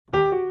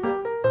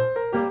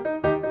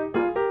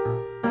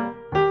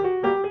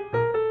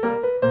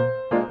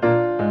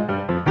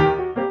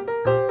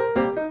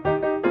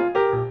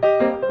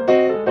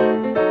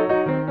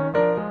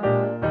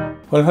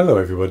Well, hello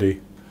everybody.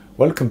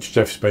 Welcome to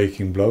Jeff's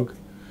Baking Blog.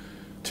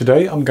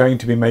 Today I'm going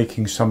to be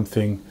making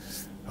something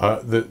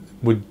that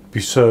would be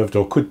served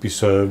or could be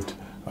served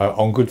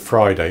on Good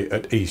Friday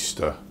at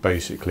Easter,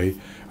 basically.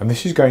 And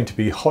this is going to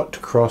be hot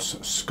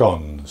cross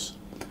scones.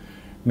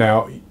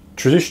 Now,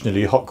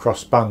 traditionally hot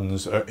cross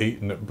buns are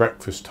eaten at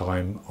breakfast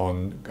time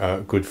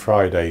on Good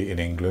Friday in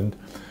England.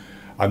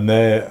 And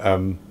they're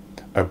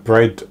a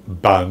bread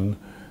bun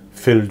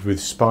filled with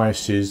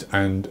spices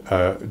and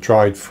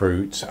dried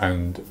fruits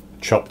and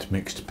chopped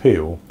mixed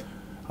peel,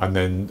 and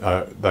then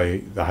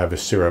they have a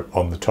syrup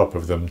on the top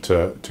of them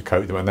to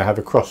coat them, and they have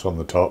a cross on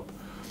the top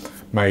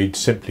made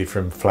simply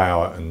from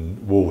flour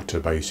and water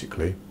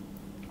basically.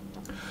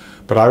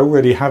 But I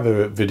already have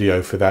a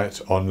video for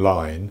that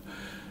online,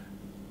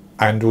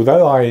 and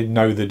although I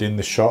know that in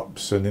the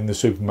shops and in the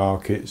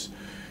supermarkets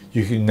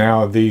you can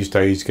now these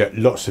days get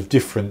lots of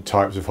different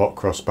types of hot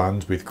cross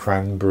buns with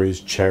cranberries,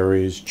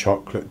 cherries,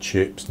 chocolate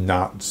chips,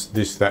 nuts,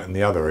 this, that and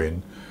the other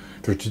in.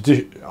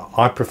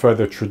 I prefer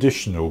the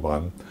traditional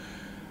one,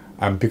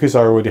 and because I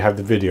already have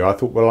the video I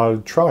thought, well,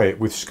 I'll try it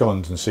with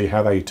scones and see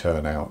how they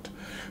turn out.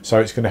 So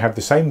it's going to have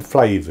the same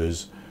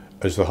flavours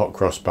as the hot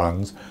cross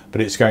buns,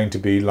 but it's going to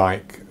be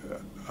like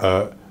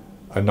a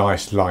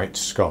nice light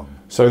scone.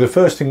 So the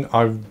first thing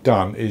I've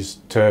done is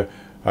to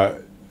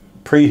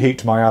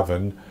preheat my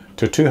oven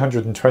to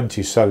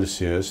 220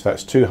 Celsius,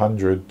 that's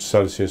 200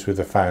 Celsius with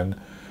a fan,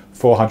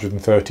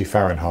 430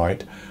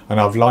 Fahrenheit, and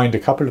I've lined a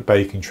couple of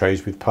baking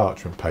trays with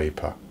parchment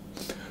paper.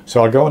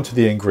 So I'll go on to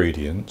the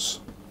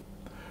ingredients,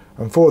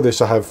 and for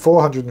this I have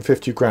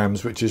 450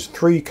 grams, which is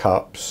 3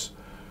 cups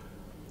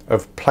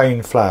of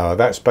plain flour.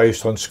 That's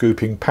based on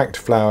scooping packed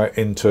flour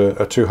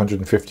into a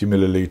 250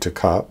 milliliter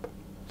cup.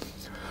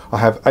 I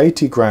have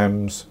 80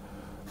 grams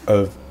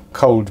of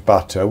cold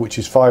butter, which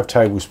is 5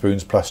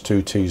 tablespoons plus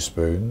 2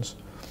 teaspoons.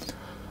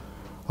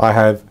 I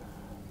have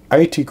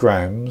 80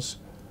 grams,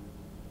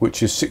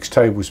 which is 6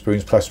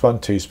 tablespoons plus 1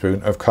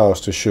 teaspoon of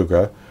caster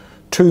sugar,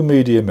 2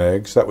 medium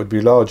eggs, that would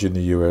be large in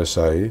the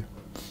USA.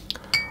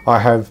 I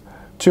have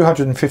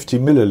 250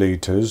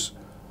 millilitres,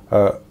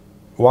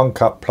 1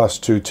 cup plus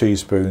 2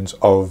 teaspoons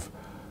of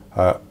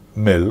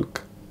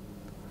milk.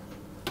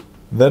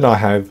 Then I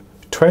have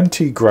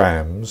 20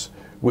 grams,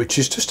 which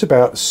is just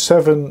about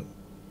 7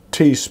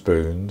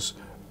 teaspoons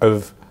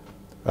of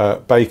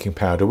baking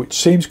powder, which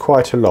seems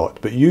quite a lot,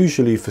 but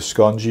usually for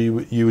scones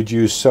you would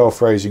use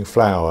self-raising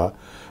flour,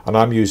 and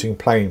I'm using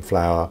plain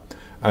flour,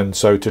 and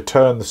so to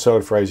turn the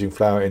self-raising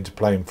flour into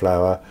plain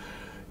flour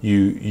you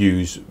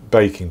use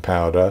baking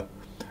powder,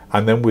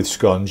 and then with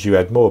scones you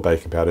add more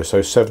baking powder,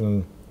 so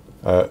 7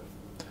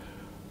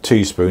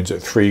 teaspoons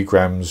at 3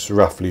 grams,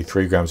 roughly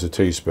 3 grams a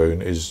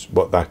teaspoon is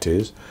what that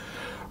is.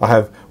 I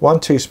have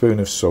 1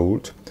 teaspoon of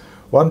salt,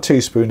 1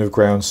 teaspoon of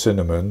ground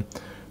cinnamon,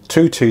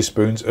 2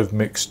 teaspoons of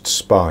mixed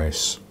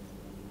spice.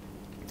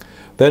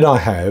 Then I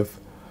have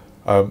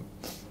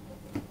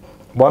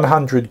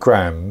 100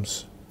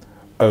 grams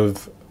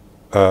of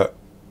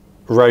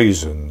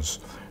raisins.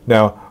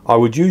 Now I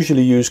would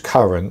usually use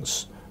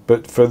currants,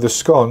 but for the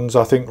scones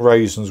I think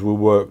raisins will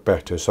work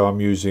better, so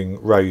I'm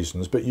using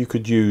raisins, but you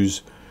could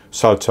use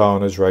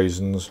sultanas,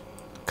 raisins,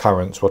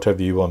 currants,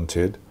 whatever you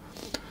wanted.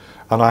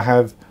 And I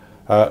have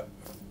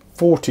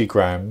 40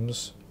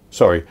 grams,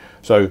 sorry,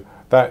 so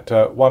that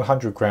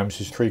 100 grams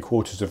is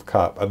 3/4 of a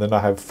cup, and then I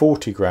have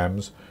 40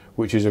 grams,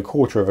 which is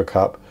 1/4 of a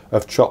cup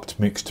of chopped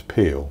mixed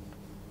peel.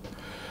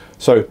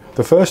 So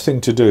the first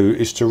thing to do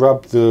is to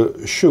rub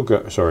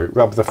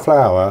the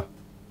flour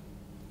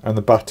and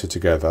the butter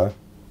together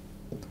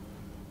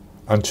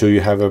until you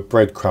have a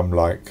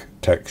breadcrumb-like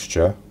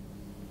texture.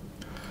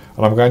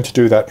 And I'm going to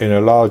do that in a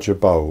larger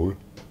bowl.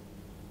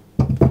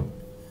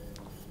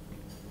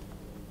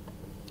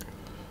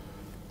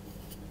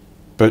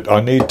 But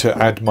I need to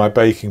add my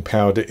baking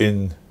powder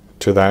in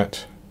to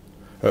that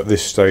at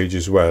this stage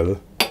as well,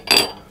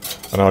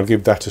 and I'll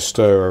give that a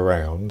stir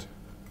around.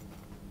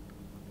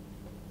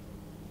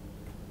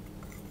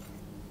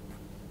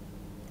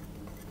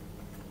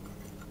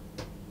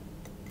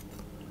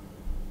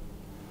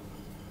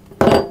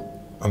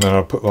 And then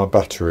I'll put my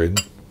butter in.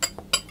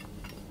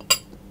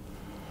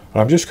 And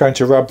I'm just going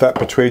to rub that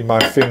between my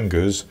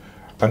fingers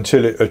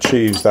until it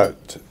achieves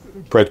that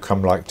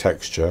breadcrumb-like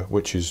texture,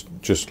 which is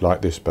just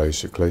like this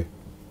basically.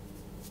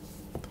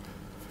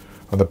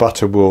 And the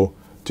butter will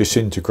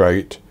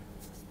disintegrate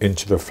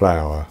into the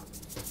flour.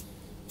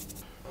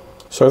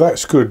 So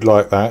that's good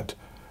like that.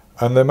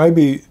 And there may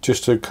be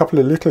just a couple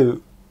of little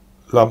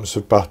lumps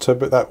of butter,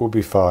 but that will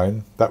be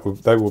fine.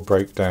 They will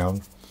break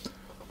down.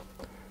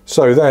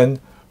 So then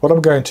what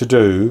I'm going to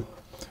do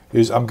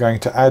is I'm going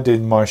to add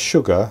in my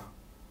sugar,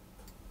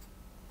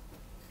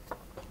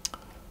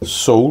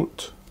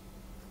 salt,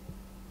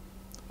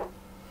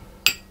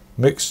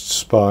 mixed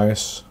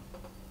spice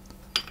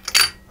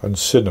and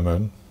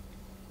cinnamon,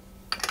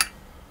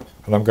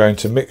 and I'm going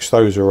to mix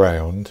those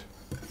around.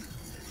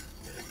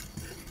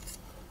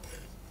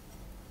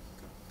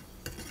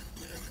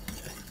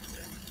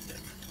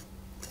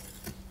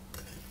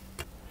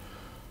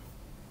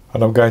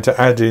 And I'm going to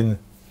add in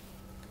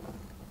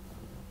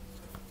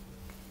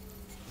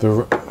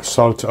the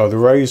salt, the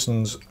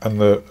raisins and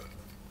the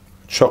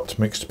chopped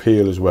mixed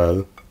peel as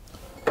well,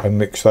 and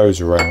mix those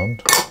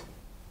around.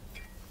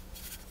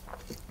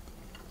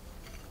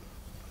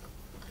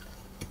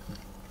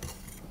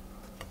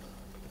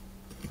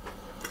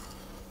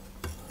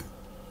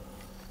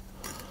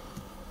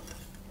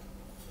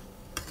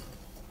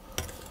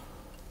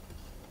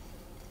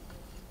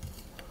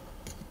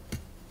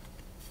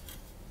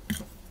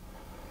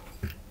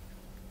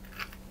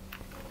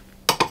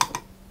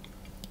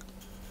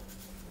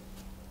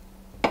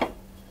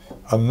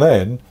 And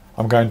then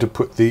I'm going to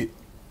put the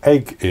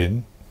egg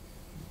in,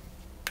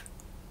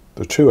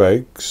 the 2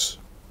 eggs,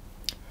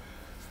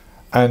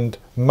 and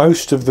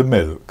most of the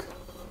milk.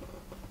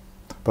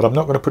 But I'm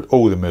not going to put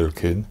all the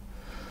milk in.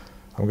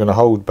 I'm going to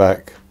hold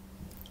back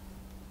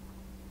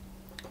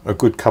a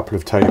good couple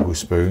of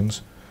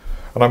tablespoons.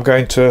 And I'm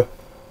going to,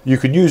 you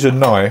can use a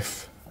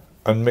knife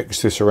and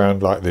mix this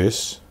around like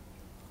this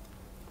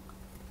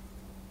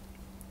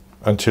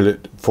until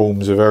it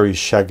forms a very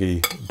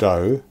shaggy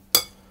dough.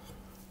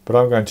 But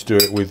I'm going to do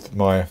it with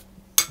my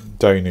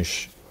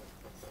Danish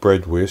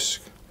bread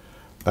whisk.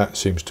 That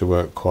seems to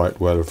work quite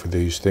well for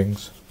these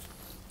things.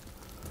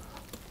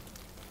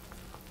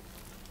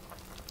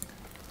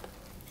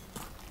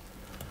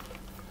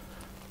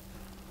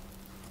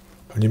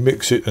 And you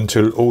mix it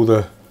until all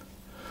the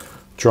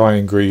dry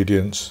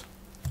ingredients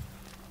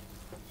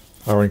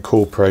are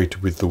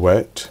incorporated with the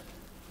wet.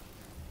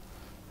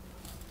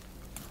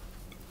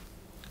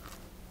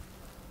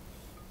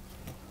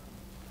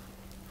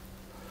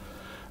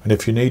 And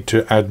if you need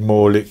to add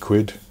more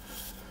liquid,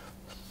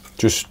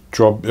 just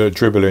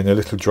dribble in a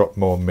little drop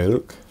more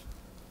milk.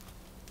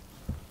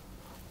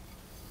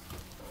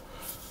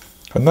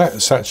 And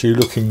that's actually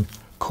looking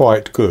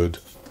quite good.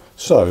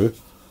 So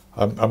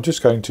I'm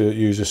just going to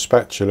use a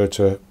spatula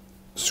to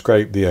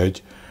scrape the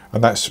edge,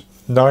 and that's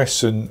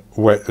nice and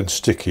wet and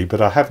sticky, but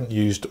I haven't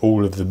used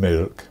all of the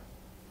milk.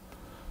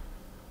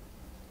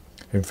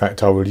 In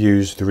fact, I will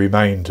use the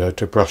remainder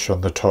to brush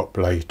on the top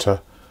later.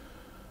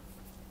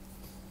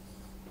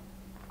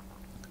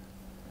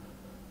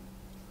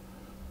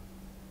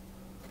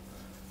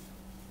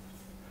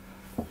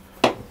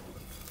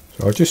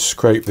 So I'll just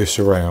scrape this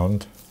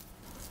around,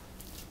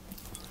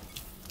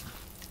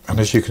 and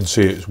as you can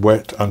see it's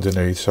wet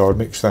underneath, so I'll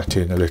mix that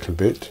in a little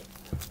bit.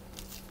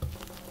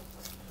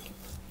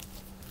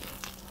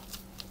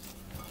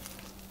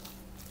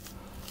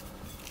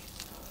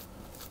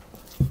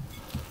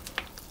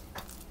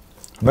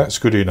 And that's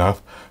good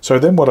enough. So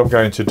then what I'm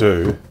going to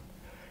do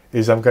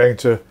is I'm going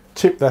to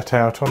tip that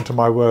out onto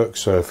my work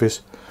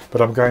surface,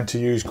 but I'm going to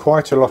use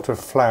quite a lot of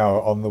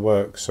flour on the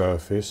work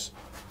surface.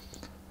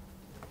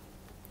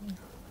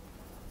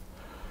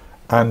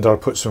 And I'll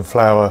put some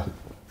flour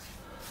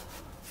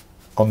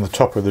on the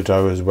top of the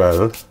dough as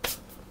well.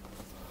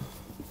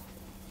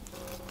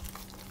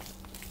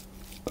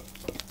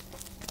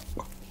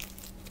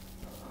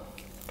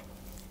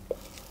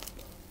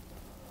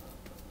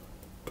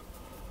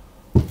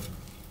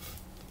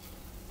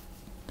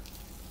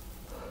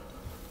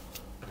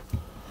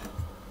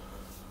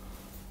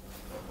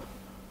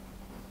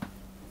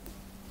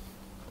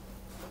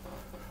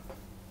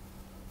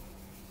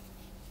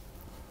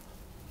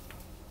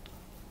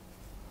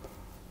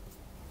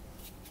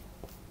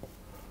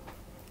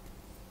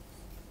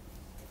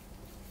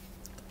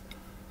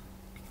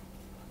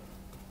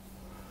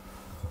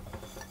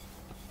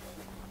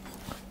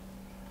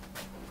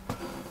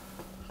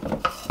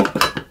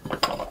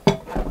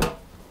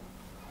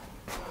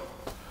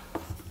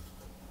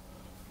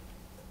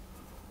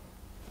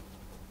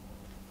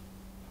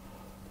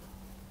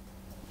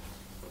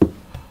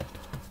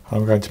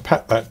 I'm going to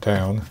pat that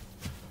down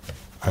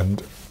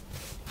and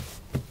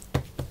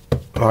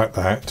like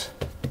that.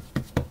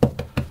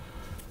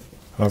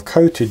 I've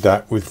coated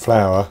that with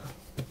flour.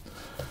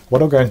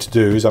 What I'm going to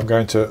do is I'm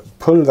going to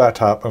pull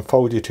that up and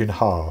fold it in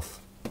half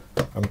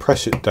and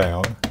press it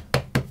down.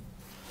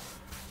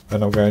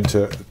 And I'm going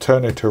to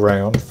turn it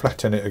around,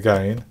 flatten it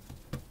again,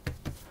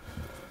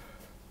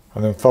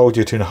 and then fold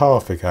it in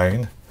half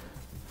again.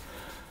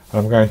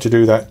 I'm going to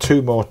do that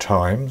 2 more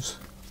times.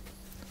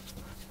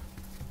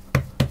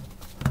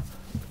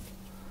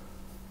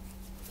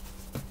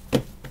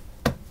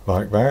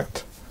 Like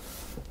that,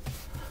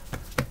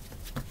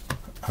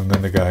 and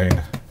then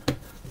again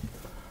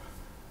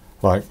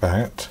like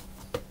that,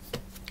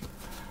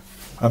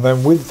 and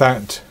then with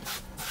that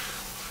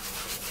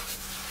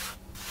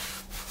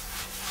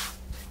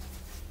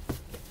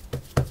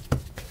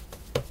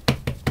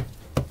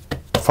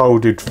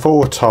folded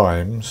 4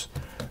 times,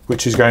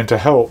 which is going to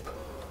help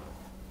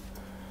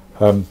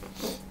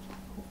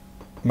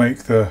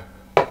make the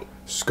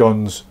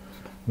scones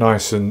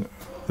nice and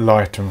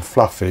light and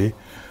fluffy.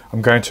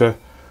 I'm going to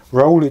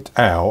roll it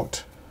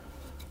out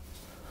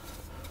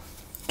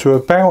to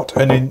about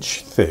 1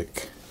 inch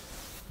thick.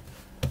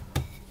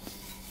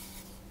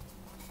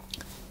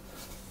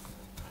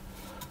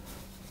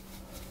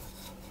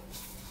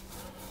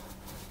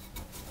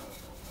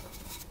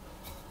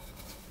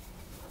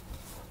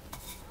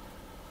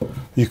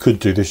 You could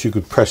do this, you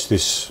could press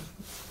this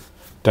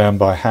down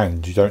by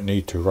hand. You don't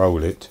need to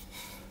roll it.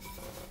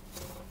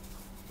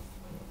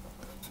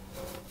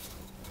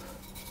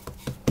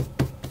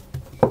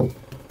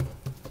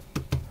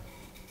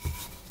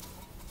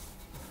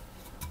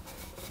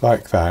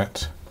 Like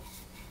that.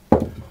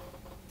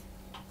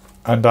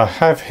 And I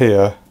have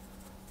here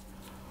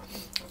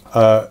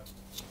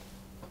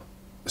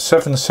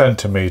 7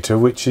 centimetre,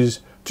 which is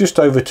just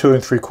over 2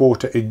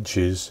 3/4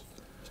 inches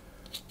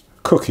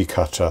cookie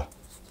cutter,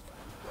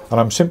 and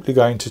I'm simply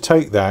going to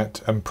take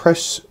that and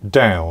press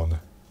down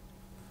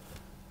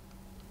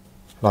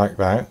like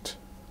that,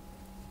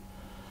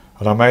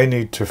 and I may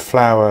need to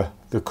flour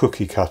the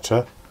cookie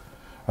cutter,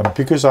 and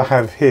because I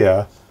have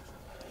here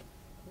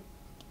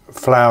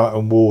flour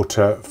and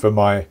water for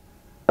my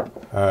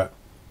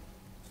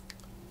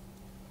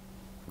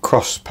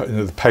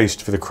the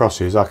paste for the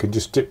crosses, I can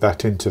just dip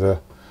that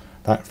into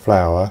that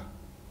flour.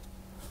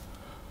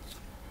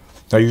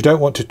 Now you don't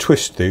want to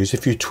twist these.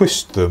 If you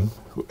twist them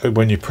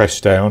when you press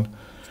down,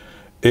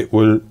 it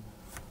will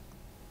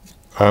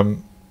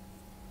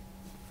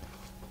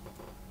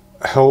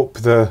help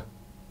the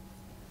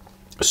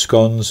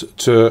scones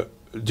to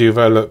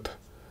develop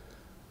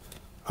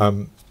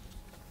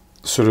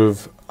sort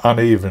of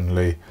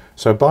unevenly.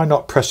 So by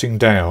not pressing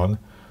down,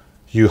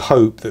 you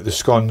hope that the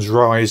scones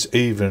rise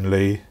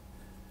evenly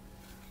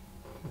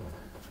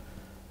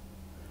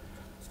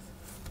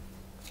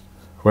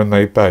when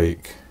they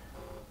bake.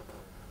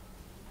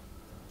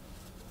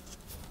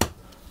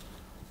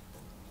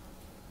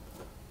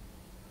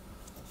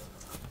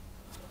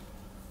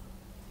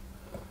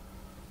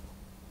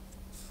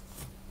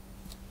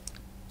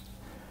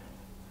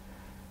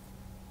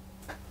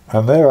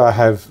 And there I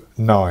have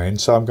 9,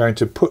 so I'm going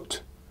to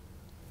put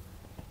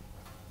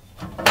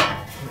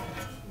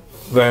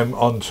them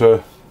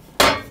onto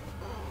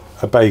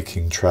a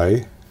baking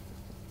tray,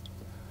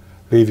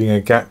 leaving a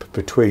gap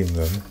between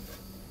them.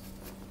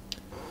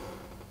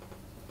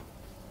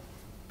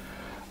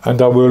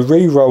 And I will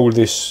re-roll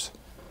this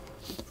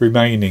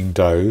remaining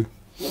dough,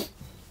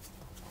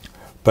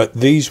 but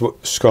these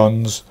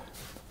scones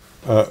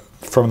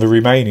from the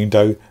remaining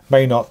dough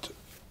may not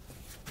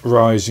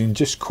rise in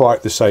just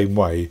quite the same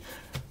way,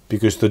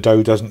 because the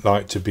dough doesn't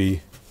like to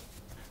be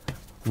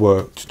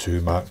worked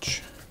too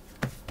much.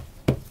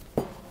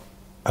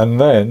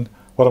 And then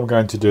what I'm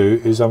going to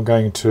do is I'm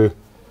going to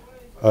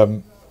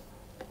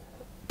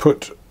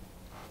put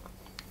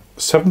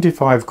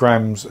 75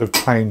 grams of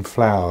plain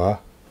flour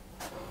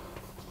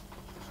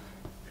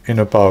in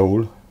a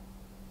bowl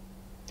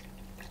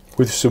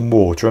with some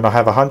water, and I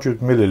have 100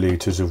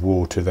 millilitres of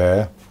water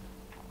there,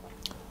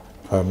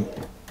 and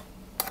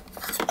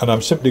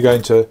I'm simply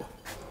going to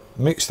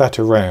mix that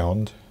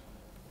around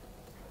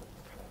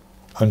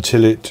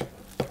until it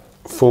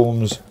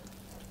forms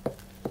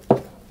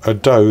a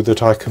dough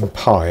that I can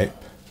pipe.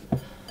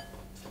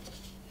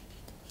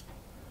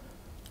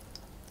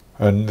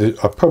 And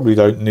I probably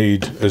don't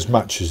need as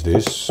much as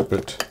this,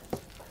 but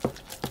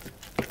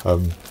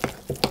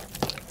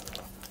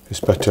it's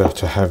better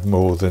to have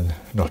more than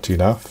not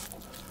enough.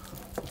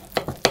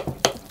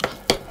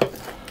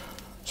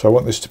 So I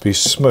want this to be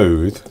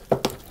smooth.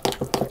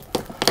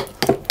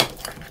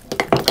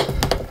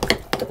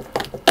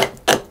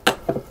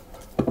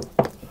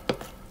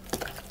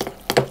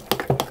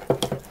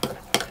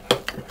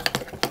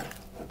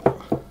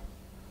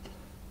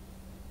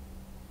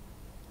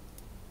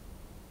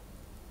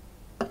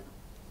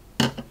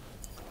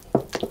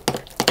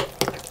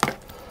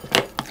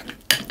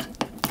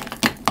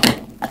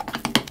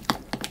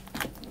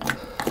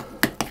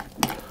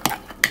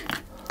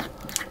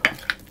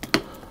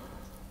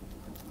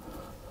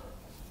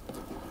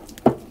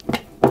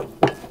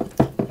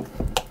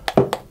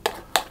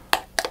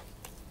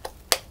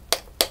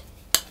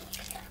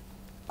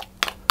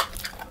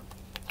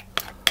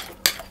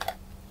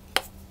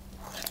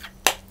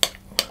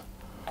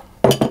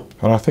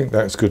 And I think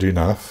that's good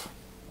enough.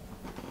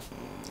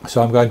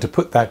 So I'm going to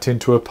put that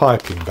into a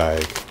piping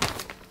bag.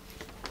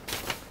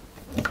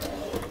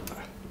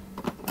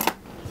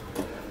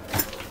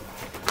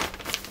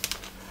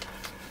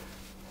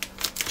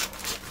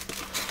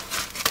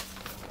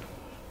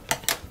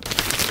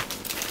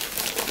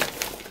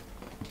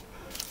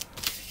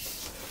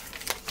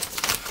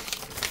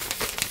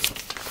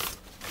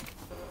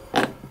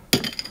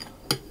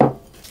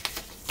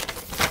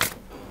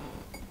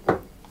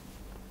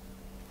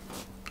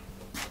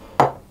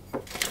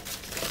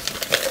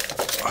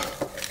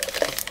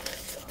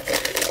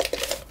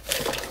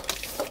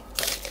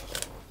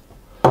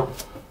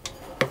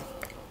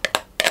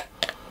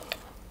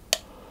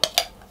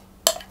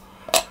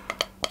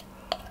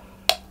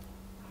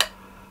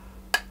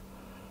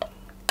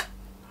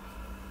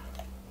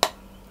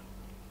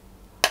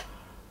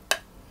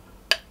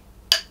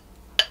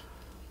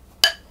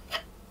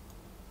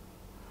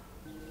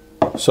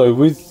 So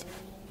with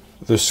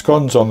the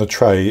scones on the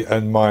tray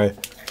and my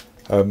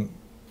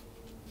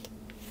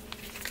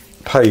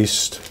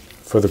paste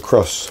for the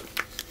cross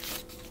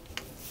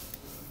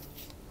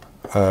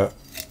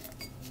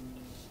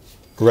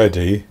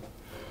ready,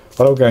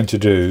 what I'm going to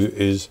do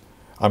is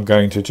I'm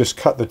going to just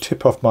cut the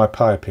tip off my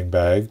piping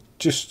bag.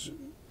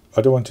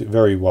 I don't want it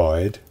very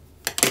wide.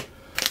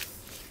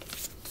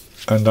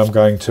 And I'm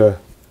going to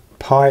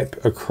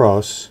pipe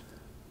across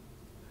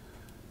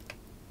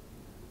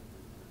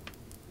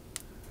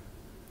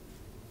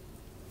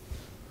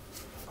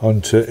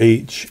onto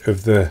each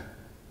of the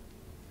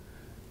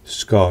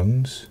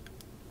scones.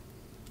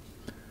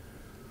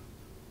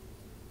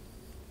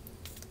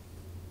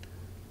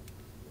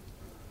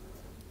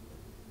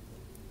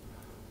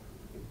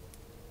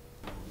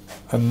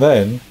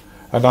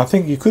 And I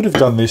think you could have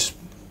done this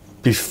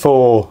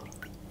before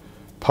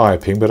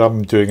piping, but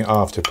I'm doing it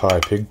after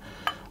piping.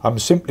 I'm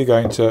simply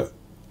going to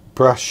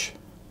brush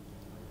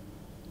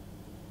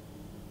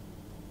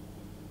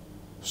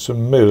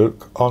some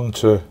milk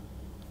onto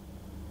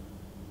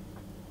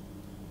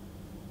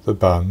the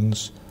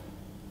buns,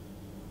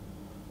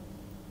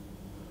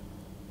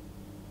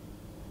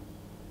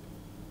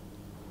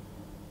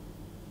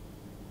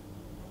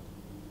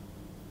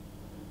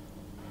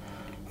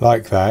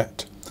 like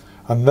that,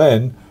 and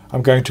then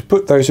I'm going to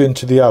put those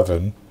into the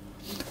oven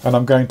and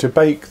I'm going to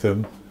bake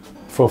them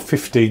for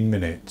 15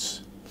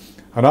 minutes.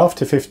 And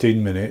after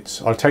 15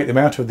 minutes I'll take them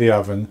out of the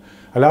oven,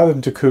 allow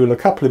them to cool a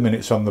couple of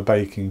minutes on the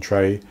baking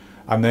tray,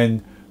 and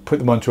then put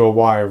them onto a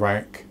wire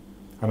rack,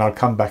 and I'll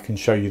come back and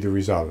show you the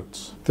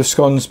results. The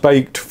scones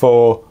baked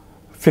for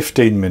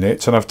 15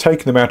 minutes and I've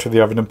taken them out of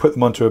the oven and put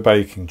them onto a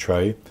baking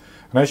tray,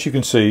 and as you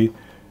can see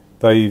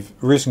they've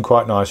risen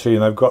quite nicely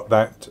and they've got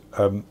that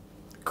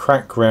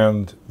crack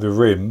round the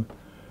rim,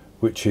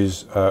 which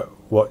is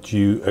what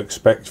you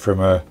expect from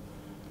a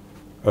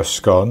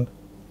scone.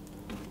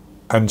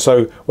 And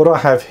so what I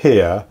have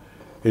here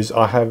is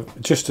I have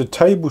just a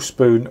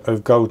tablespoon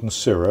of golden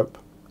syrup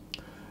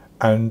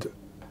and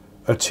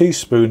a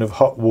teaspoon of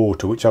hot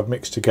water, which I've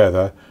mixed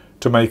together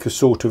to make a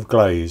sort of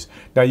glaze.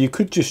 Now you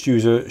could just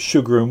use a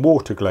sugar and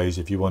water glaze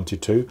if you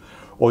wanted to,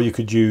 or you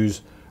could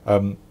use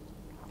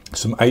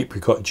some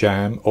apricot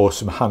jam or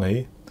some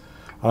honey.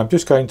 And I'm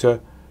just going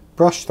to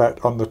brush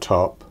that on the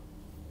top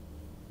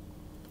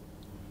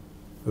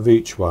of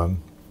each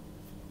one.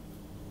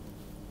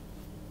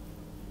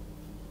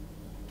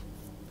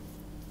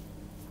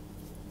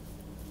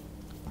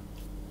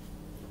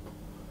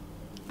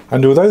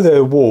 And although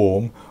they're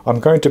warm, I'm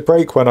going to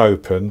break one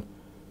open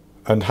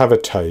and have a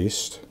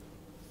taste.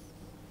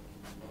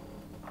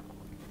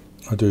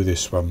 I'll do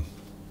this one.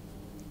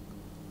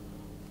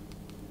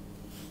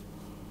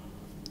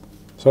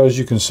 So as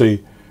you can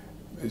see,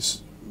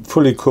 it's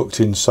fully cooked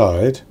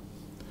inside.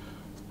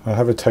 I'll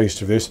have a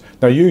taste of this.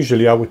 Now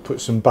usually I would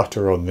put some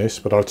butter on this,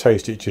 but I'll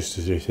taste it just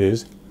as it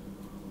is.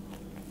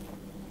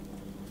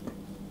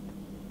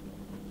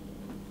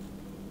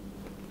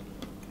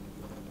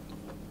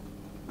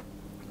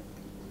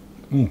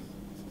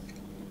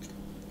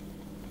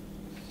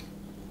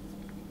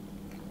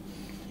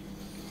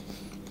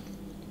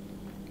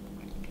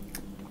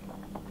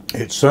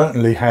 It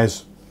certainly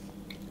has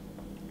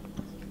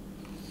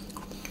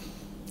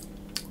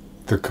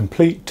the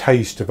complete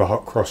taste of a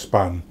hot cross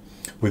bun,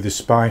 with the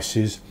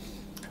spices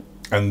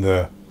and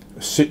the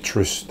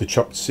citrus, the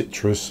chopped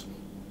citrus,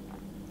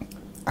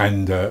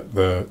 and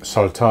the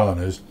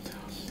sultanas.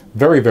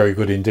 Very, very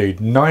good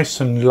indeed.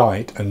 Nice and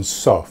light and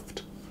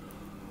soft.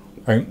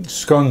 And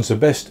scones are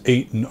best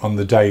eaten on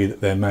the day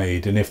that they're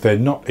made, and if they're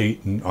not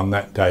eaten on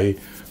that day,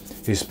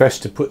 it's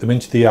best to put them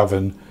into the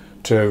oven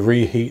to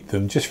reheat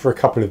them just for a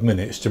couple of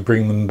minutes to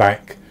bring them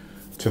back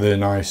to their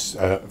nice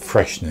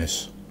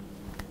freshness.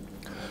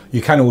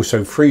 You can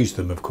also freeze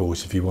them, of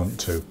course, if you want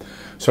to.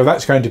 So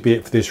that's going to be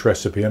it for this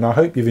recipe, and I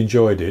hope you've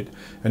enjoyed it.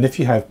 And if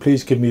you have,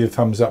 please give me a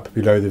thumbs up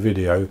below the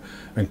video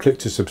and click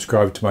to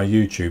subscribe to my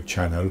YouTube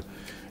channel.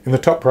 In the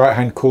top right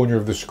hand corner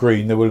of the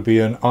screen there will be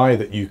an eye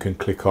that you can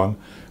click on,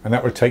 and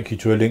that will take you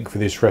to a link for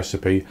this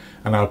recipe,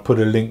 and I'll put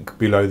a link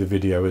below the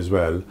video as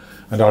well.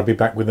 And I'll be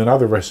back with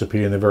another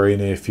recipe in the very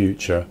near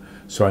future.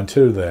 So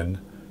until then,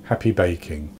 happy baking.